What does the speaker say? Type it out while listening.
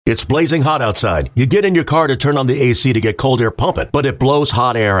It's blazing hot outside. You get in your car to turn on the AC to get cold air pumping, but it blows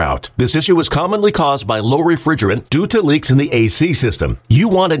hot air out. This issue is commonly caused by low refrigerant due to leaks in the AC system. You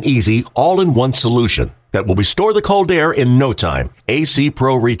want an easy, all-in-one solution that will restore the cold air in no time. AC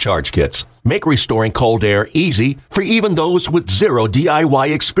Pro Recharge Kits make restoring cold air easy for even those with zero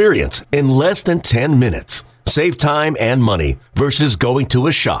DIY experience in less than 10 minutes. Save time and money versus going to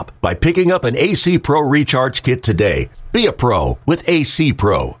a shop by picking up an AC Pro Recharge Kit today. Be a pro with AC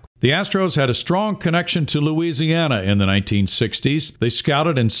Pro. The Astros had a strong connection to Louisiana in the 1960s. They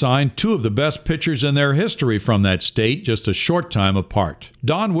scouted and signed two of the best pitchers in their history from that state just a short time apart.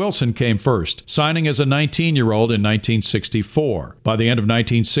 Don Wilson came first, signing as a 19-year-old in 1964. By the end of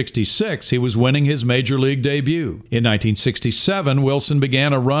 1966, he was winning his major league debut. In 1967, Wilson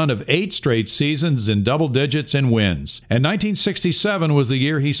began a run of 8 straight seasons in double digits in wins. And 1967 was the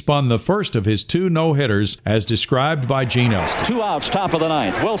year he spun the first of his 2 no-hitters, as described by Gene Elston. 2 outs, top of the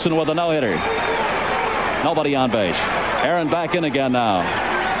 9th. Wilson with a no-hitter. Nobody on base. Aaron back in again now.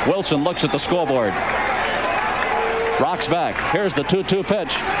 Wilson looks at the scoreboard. Rocks back. Here's the 2-2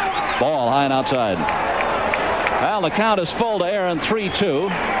 pitch. Ball high and outside. Well, the count is full to Aaron, 3-2.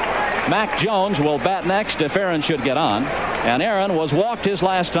 Mac Jones will bat next if Aaron should get on. And Aaron was walked his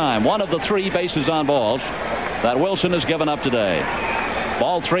last time. One of the 3 bases on balls that Wilson has given up today.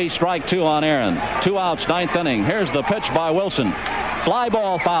 Ball 3, strike 2 on Aaron. 2 outs, 9th inning. Here's the pitch by Wilson. Fly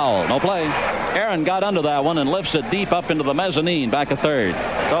ball foul. No play. Aaron got under that one and lifts it deep up into the mezzanine back at third.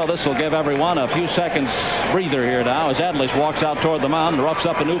 So this will give everyone a few seconds breather here now as Adlish walks out toward the mound and roughs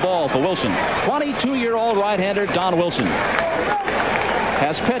up a new ball for Wilson. 22-year-old right-hander Don Wilson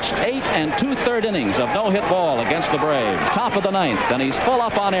has pitched 8 2/3 innings of no-hit ball against the Braves. Top of the 9th, and he's full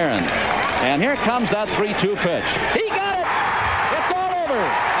up on Aaron. And here comes that 3-2 pitch. He got it! It's all over!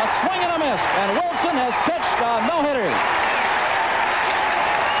 A swing and a miss, and Wilson has pitched a no-hitter.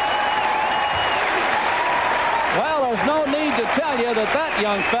 Well, there's no need to tell you that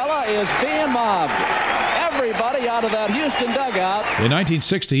young fella is being mobbed. Everybody out of that Houston dugout. In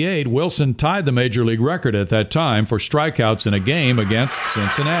 1968, Wilson tied the major league record at that time for strikeouts in a game against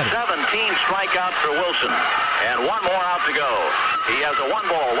Cincinnati. 17 strikeouts for Wilson, and 1 more out to go. He has a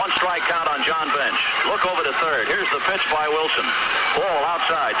 1-ball, 1-strike count on John Bench. Look over to third. Here's the pitch by Wilson. Ball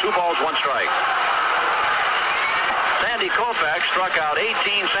outside, 2 balls, 1 strike. Sandy Koufax struck out 18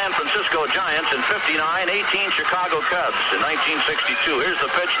 San Francisco Giants in 59, 18 Chicago Cubs in 1962. Here's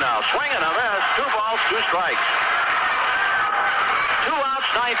the pitch now. Swing and a miss. 2 balls, 2 strikes. 2 outs,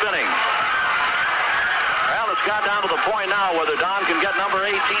 9th inning. Well, it's got down to the point now whether Don can get number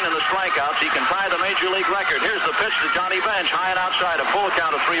 18 in the strikeouts. He can tie the major league record. Here's the pitch to Johnny Bench. High and outside. A full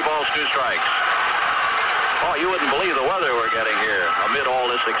count of 3 balls, 2 strikes. Oh, you wouldn't believe the weather we're getting here amid all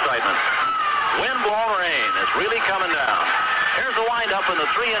this excitement. Wind, blow, rain. It's really coming down. Here's the windup and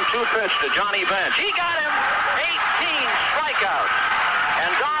the 3-2 pitch to Johnny Bench. He got him. 18 strikeouts.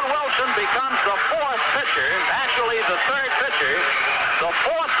 And Don Wilson becomes the 4th pitcher, actually the 3rd pitcher, the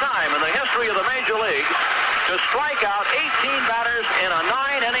 4th time in the history of the major leagues to strike out 18 batters in a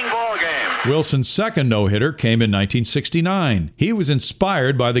 9-inning ball game. Wilson's second no-hitter came in 1969. He was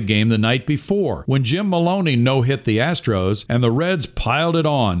inspired by the game the night before, when Jim Maloney no-hit the Astros, and the Reds piled it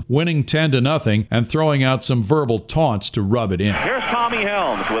on, winning 10-0 and throwing out some verbal taunts to rub it in. Here's Tommy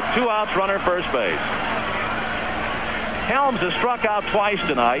Helms with 2 outs, runner first base. Helms has struck out twice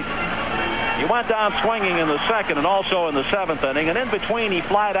tonight. He went down swinging in the 2nd and also in the 7th inning, and in between he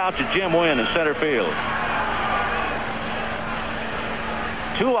flied out to Jim Wynn in center field.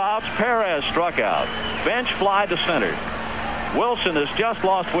 2 outs, Perez struck out. Bench fly to center. Wilson has just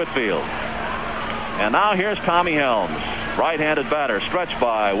lost Whitfield. And now here's Tommy Helms, right-handed batter, stretched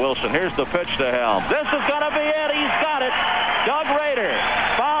by Wilson. Here's the pitch to Helms. This is going to be it. He's got it. Doug Rader,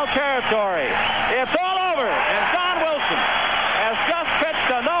 foul territory. It's all over, and Don Wilson has just pitched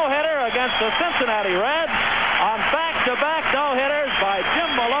a no-hitter against the Cincinnati Reds on back-to-back no-hitters by Jim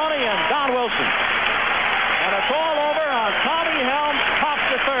Maloney and Don Wilson. And it's all over on Tommy Helms, top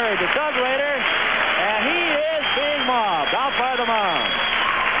to third to Doug Rader, and he is being mobbed out by the mound.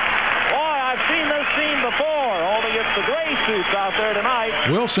 Boy, I've seen this scene before, only it's the gray suits out there tonight.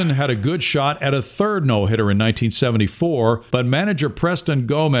 Wilson had a good shot at a 3rd no-hitter in 1974, but manager Preston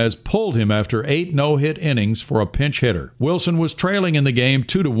Gomez pulled him after 8 no-hit innings for a pinch hitter. Wilson was trailing in the game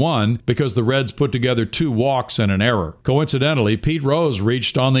 2-1 because the Reds put together 2 walks and an error. Coincidentally, Pete Rose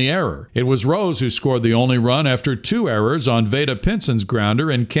reached on the error. It was Rose who scored the only run after 2 errors on Veda Pinson's grounder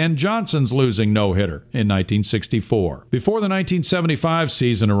and Ken Johnson's losing no-hitter in 1964. Before the 1975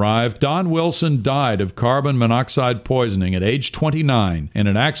 season arrived, Don Wilson died of carbon monoxide poisoning at age 29 in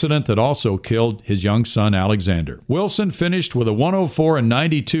an accident that also killed his young son Alexander. Wilson finished with a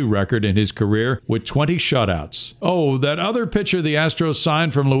 104-92 record in his career with 20 shutouts. Oh, that other pitcher the Astros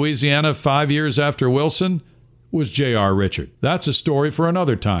signed from Louisiana 5 years after Wilson was J.R. Richard. That's a story for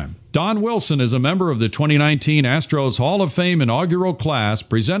another time. Don Wilson is a member of the 2019 Astros Hall of Fame inaugural class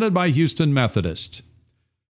presented by Houston Methodist.